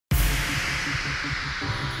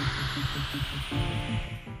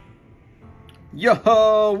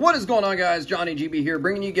Yo, what is going on, guys? Johnny GB here,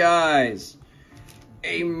 bringing you guys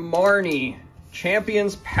a Marnie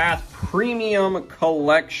Champions Path Premium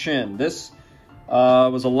Collection. This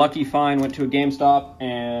was a lucky find, went to a GameStop,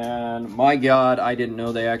 and my God, I didn't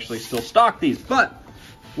know they actually still stock these. But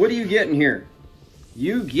what do you get in here?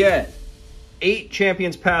 You get 8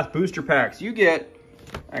 Champions Path booster packs. You get,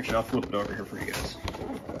 actually, I'll flip it over here for you guys.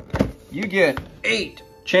 You get 8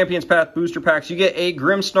 Champions Path booster packs. You get a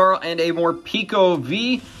Grimmsnarl and a Morpeko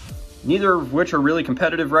V, neither of which are really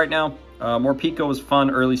competitive right now. Morpeko was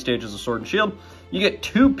fun early stages of Sword and Shield. You get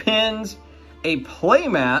 2 pins, a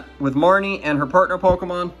playmat with Marnie and her partner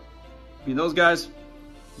Pokemon. Be those guys.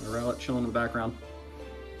 Rowlet chilling in the background.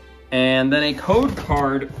 And then a code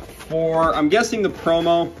card for, I'm guessing, the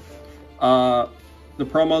promos,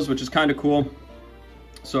 which is kind of cool.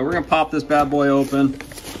 So we're gonna pop this bad boy open.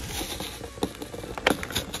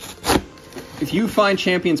 If you find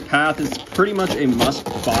Champions Path, it's pretty much a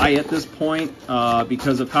must-buy at this point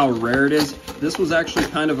because of how rare it is. This was actually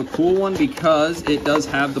kind of a cool one because it does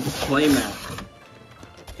have the playmat.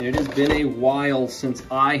 And it has been a while since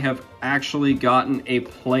I have actually gotten a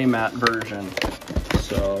playmat version.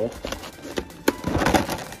 So,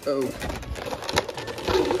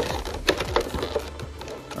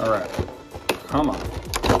 all right, come on.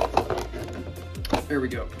 There we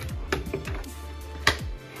go.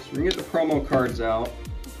 So we can get the promo cards out.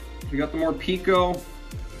 We got the Morpeko,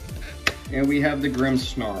 and we have the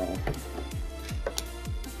Grimmsnarl.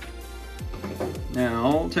 Now,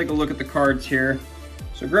 we'll take a look at the cards here.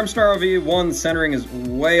 So Grimmsnarl V1, the centering is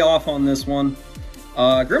way off on this one.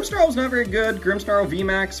 Grimmsnarl was not very good. Grimmsnarl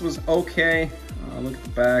VMAX was okay. Look at the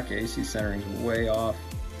back, AC centering is way off.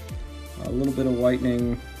 A little bit of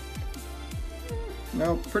whitening.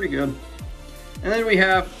 No, pretty good. And then we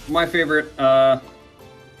have my favorite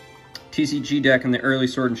TCG deck in the early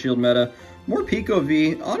Sword and Shield meta. Morpeko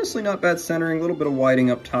V, honestly not bad centering, a little bit of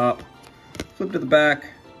whiting up top. Flip to the back.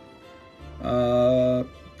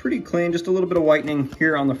 Pretty clean, just a little bit of whitening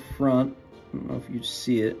here on the front. I don't know if you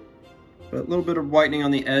see it, but a little bit of whitening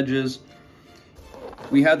on the edges.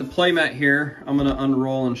 We have the playmat here. I'm gonna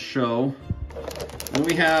unroll and show. And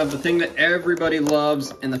we have the thing that everybody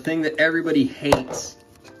loves and the thing that everybody hates,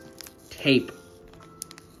 tape.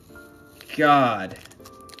 God.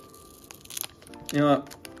 You know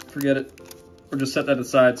what, forget it. We'll just set that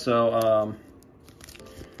aside. So,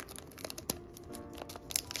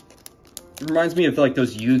 it reminds me of like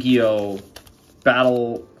those Yu-Gi-Oh!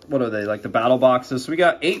 Battle, what are they, like the battle boxes. So we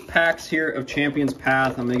got 8 packs here of Champions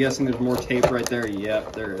Path. I'm guessing there's more tape right there.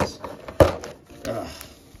 Yep, there is. Ugh.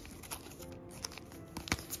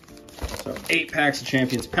 So 8 packs of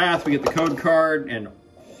Champions Path. We get the code card, and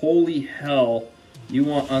holy hell, you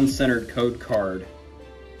want uncentered code card.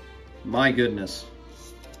 My goodness.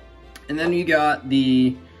 And then you got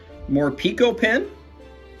the Morpeko pin,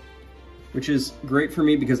 which is great for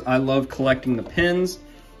me because I love collecting the pins.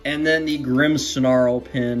 And then the Grimmsnarl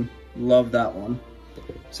pin, love that one.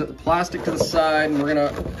 Set the plastic to the side, and we're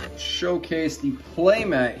gonna showcase the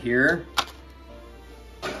playmat here.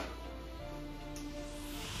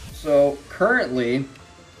 So currently,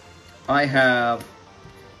 I have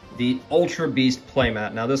the Ultra Beast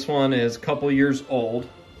playmat. Now this one is a couple years old.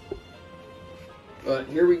 But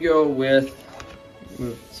here we go with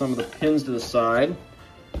some of the pins to the side.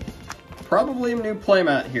 Probably a new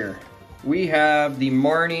playmat here. We have the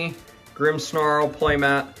Marnie Grimmsnarl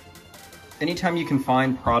playmat. Anytime you can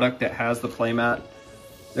find product that has the playmat,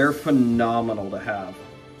 they're phenomenal to have.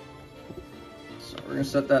 So we're gonna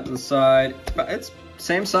set that to the side. It's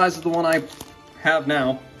same size as the one I have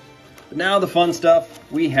now. But now the fun stuff,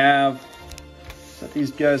 we have, set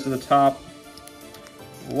these guys to the top.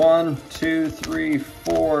 1, 2, 3,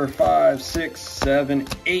 4, 5, 6, 7,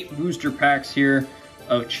 8 booster packs here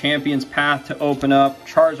of Champions Path to open up.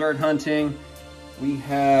 Charizard hunting. We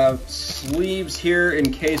have sleeves here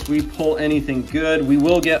in case we pull anything good. We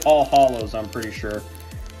will get all holos, I'm pretty sure.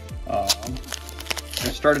 I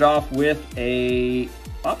started off with a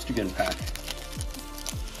Obstagoon pack.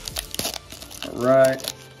 All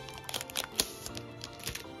right.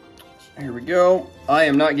 Here we go. I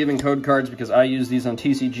am not giving code cards because I use these on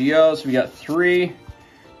TCGO. So we got 3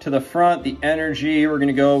 to the front. The energy, we're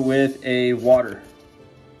gonna go with a water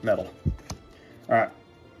metal. All right.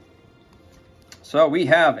 So we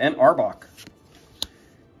have an Arbok.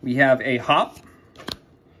 We have a Hop.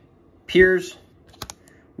 Piers.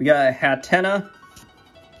 We got a Hatena.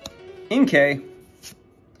 Inkay.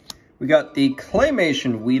 We got the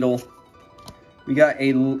Claymation Weedle. We got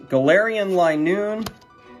a Galarian Linoon.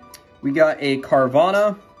 We got a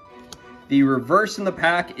Carvana, The reverse in the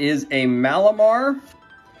pack is a Malamar.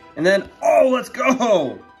 And then, oh, let's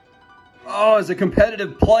go. Oh, as a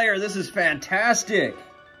competitive player, this is fantastic.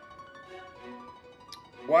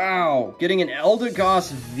 Wow, getting an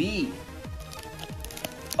Eldegoss V.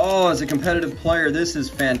 Oh, as a competitive player, this is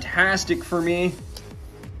fantastic for me.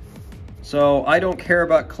 So I don't care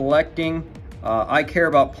about collecting. I care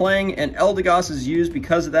about playing, and Eldegoss is used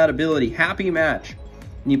because of that ability. Happy Match.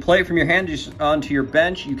 When you play it from your hand onto your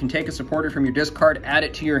bench, you can take a supporter from your discard, add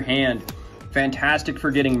it to your hand. Fantastic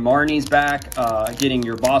for getting Marnie's back, getting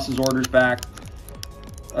your boss's orders back.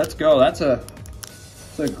 Let's go. That's a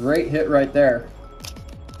great hit right there.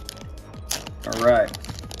 All right.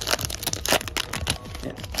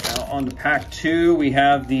 Yeah. Now on to pack 2, we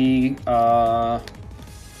have the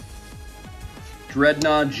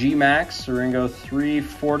Dreadnought G-Max. So we're gonna go 3,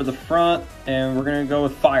 4 to the front, and we're gonna go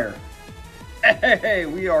with fire. Hey,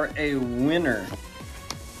 we are a winner.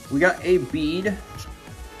 We got a bead,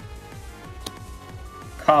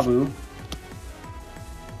 Kabu,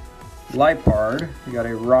 Lipard, we got a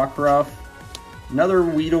Rockruff, another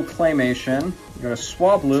Weedle Claymation, we got a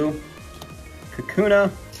Swablu,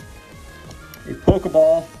 Kakuna, a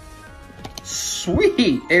Pokeball,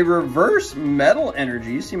 sweet, a reverse Metal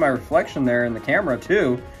Energy. You see my reflection there in the camera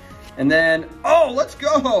too. And then, oh, let's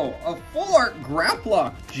go, a Full Art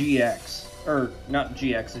Graplock GX, or not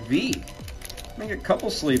GX, V. Let me get a couple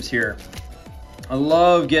sleeves here. I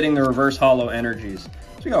love getting the reverse holo energies.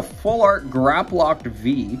 So we got a Full Art Graplocked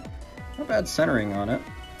V. Not bad centering on it.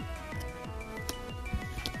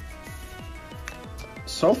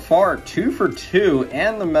 So far, 2 for 2,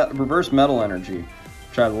 and the reverse metal energy,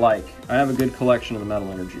 which I like. I have a good collection of the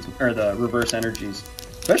metal energies, or the reverse energies,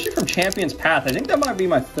 especially from Champion's Path. I think that might be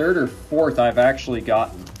my 3rd or 4th I've actually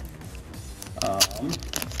gotten.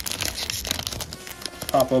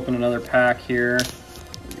 Pop open another pack here.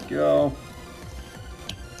 There we go.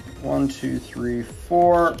 1, 2, 3,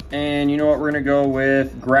 4. And you know what? We're going to go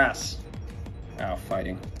with Grass. Oh,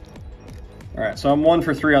 fighting. All right, so I'm 1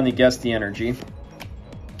 for 3 on the Guess the Energy.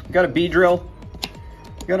 We got a Beedrill.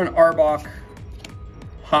 We got an Arbok.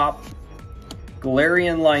 Hop.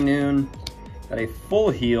 Galarian Linoon. Got a Full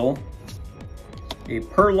Heal. A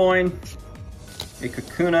Purloin. A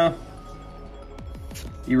Kakuna.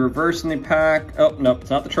 The reverse in the pack, oh, nope,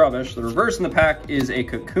 it's not the Trubbish. The reverse in the pack is a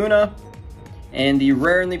Kakuna. And the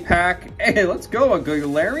rare in the pack, hey, let's go, a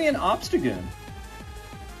Galarian Obstagoon.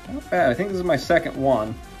 Not bad, I think this is my 2nd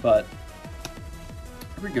one, but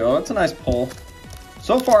here we go, that's a nice pull.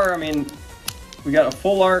 So far, I mean, we got a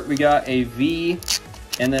Full Art, we got a V,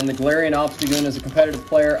 and then the Galarian Obstagoon as a competitive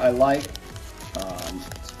player, I like.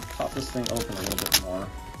 Let's pop this thing open a little bit more.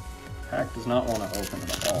 Pack does not want to open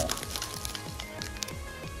at all.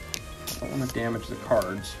 Don't want to damage the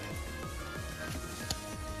cards.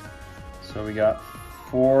 So we got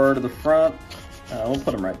 4 to the front. We'll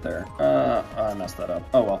put them right there. I messed that up.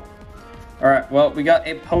 Oh well. All right. Well, we got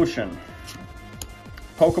a Potion,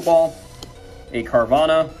 Pokeball, a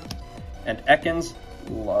Carvana, and Ekans.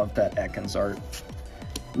 Love that Ekans art.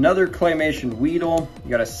 Another Claymation Weedle.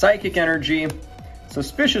 You got a Psychic Energy,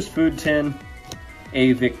 Suspicious Food Tin,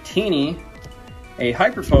 a Victini, a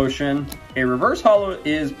Hyper Potion, a reverse holo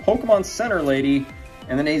is Pokemon Center Lady,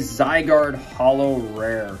 and then a Zygarde holo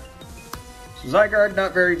rare. So Zygarde,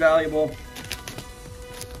 not very valuable.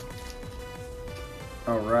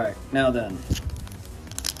 All right, now then.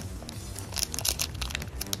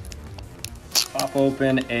 Pop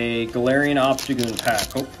open a Galarian Obstagoon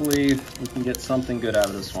pack. Hopefully we can get something good out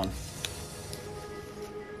of this one.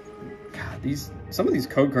 God, some of these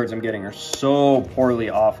code cards I'm getting are so poorly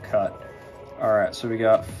off-cut. All right, so we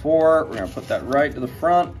got 4. We're gonna put that right to the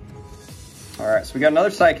front. All right, so we got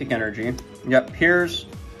another Psychic Energy. We got Piers,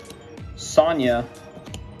 Sonya,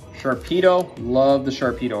 Sharpedo. Love the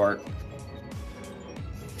Sharpedo art.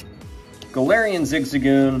 Galarian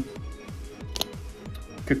Zigzagoon,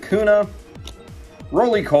 Kakuna,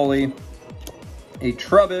 Roly-Poly, a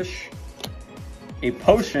Trubbish, a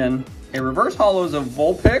Potion, a reverse holo is a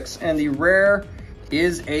Vulpix, and the rare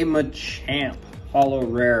is a Machamp holo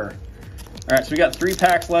rare. All right, so we got 3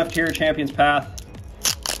 packs left here, Champion's Path.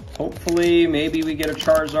 Hopefully, maybe we get a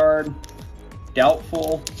Charizard.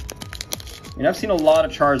 Doubtful. I mean, I've seen a lot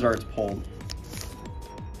of Charizards pulled.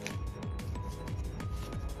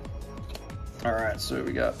 All right, so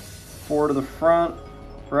we got 4 to the front,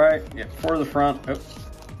 right? Yeah, 4 to the front. Oops.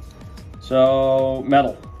 So,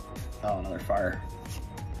 Metal. Oh, another Fire.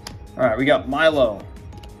 All right, we got Milo,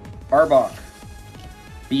 Arbok,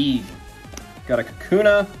 Bead. Got a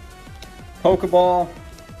Kakuna, Pokeball,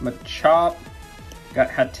 Machop, got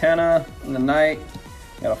Hatena in the night,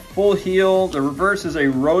 Got a full heal. The reverse is a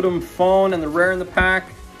Rotom Phone, and the rare in the pack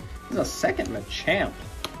is a second Machamp.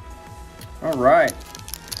 All right.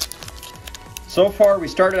 So far, we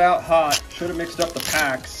started out hot. Should have mixed up the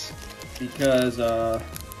packs because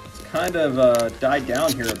it's kind of died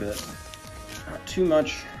down here a bit. Not too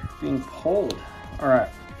much being pulled. All right.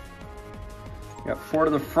 Got 4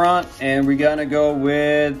 to the front, and we're gonna go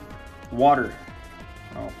with water.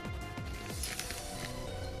 Oh.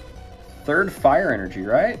 Third fire energy,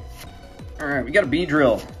 right? All right, we got a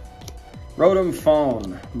Beedrill, Rotom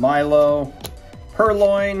Phone, Milo,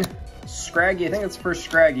 Purloin, Scraggy. I think it's for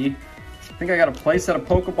Scraggy. I think I got a playset of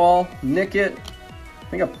Pokeball, Nickit. I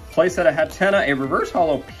think a playset of Hatenna. A reverse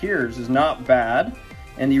holo Piers is not bad.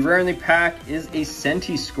 And the rare in the pack is a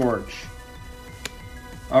Scentiscorch.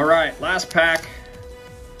 All right, last pack.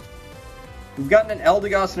 We've gotten an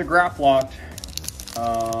Eldegoss and a Grapploct.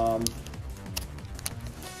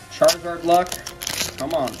 Charizard luck,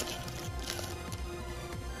 come on.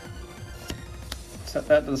 Set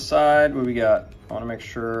that to the side. What do we got? I want to make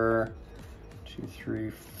sure. 2, 3,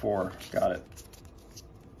 4. Got it.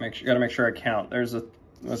 Gotta make sure I count. There's a,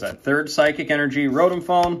 what's that? Third Psychic Energy, Rotom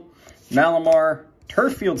Phone, Malamar,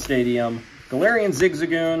 Turffield Stadium, Galarian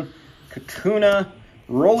Zigzagoon, Kakuna,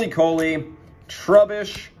 Roly-Coly,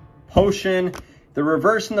 Trubbish, Potion. The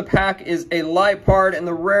reverse in the pack is a Liepard, and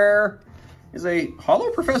the rare is a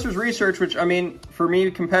Holo Professor's Research, which, I mean, for me,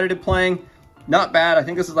 competitive playing, not bad. I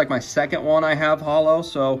think this is like my second one I have Holo,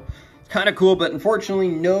 so it's kind of cool, but unfortunately,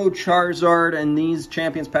 no Charizard in these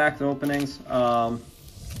Champions Pack openings.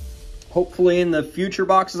 Hopefully, in the future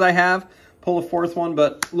boxes I have, pull a 4th one,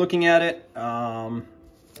 but looking at it, not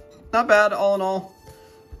bad all in all.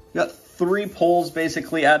 Got 3 pulls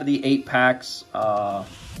basically out of the 8 packs.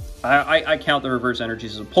 I count the reverse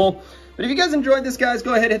energies as a pull. But if you guys enjoyed this, guys,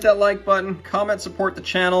 go ahead, hit that like button, comment, support the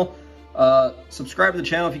channel, subscribe to the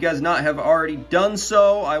channel if you guys have already done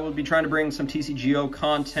so. I will be trying to bring some TCGO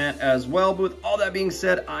content as well. But with all that being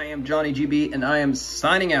said, I am Johnny GB, and I am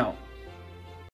signing out.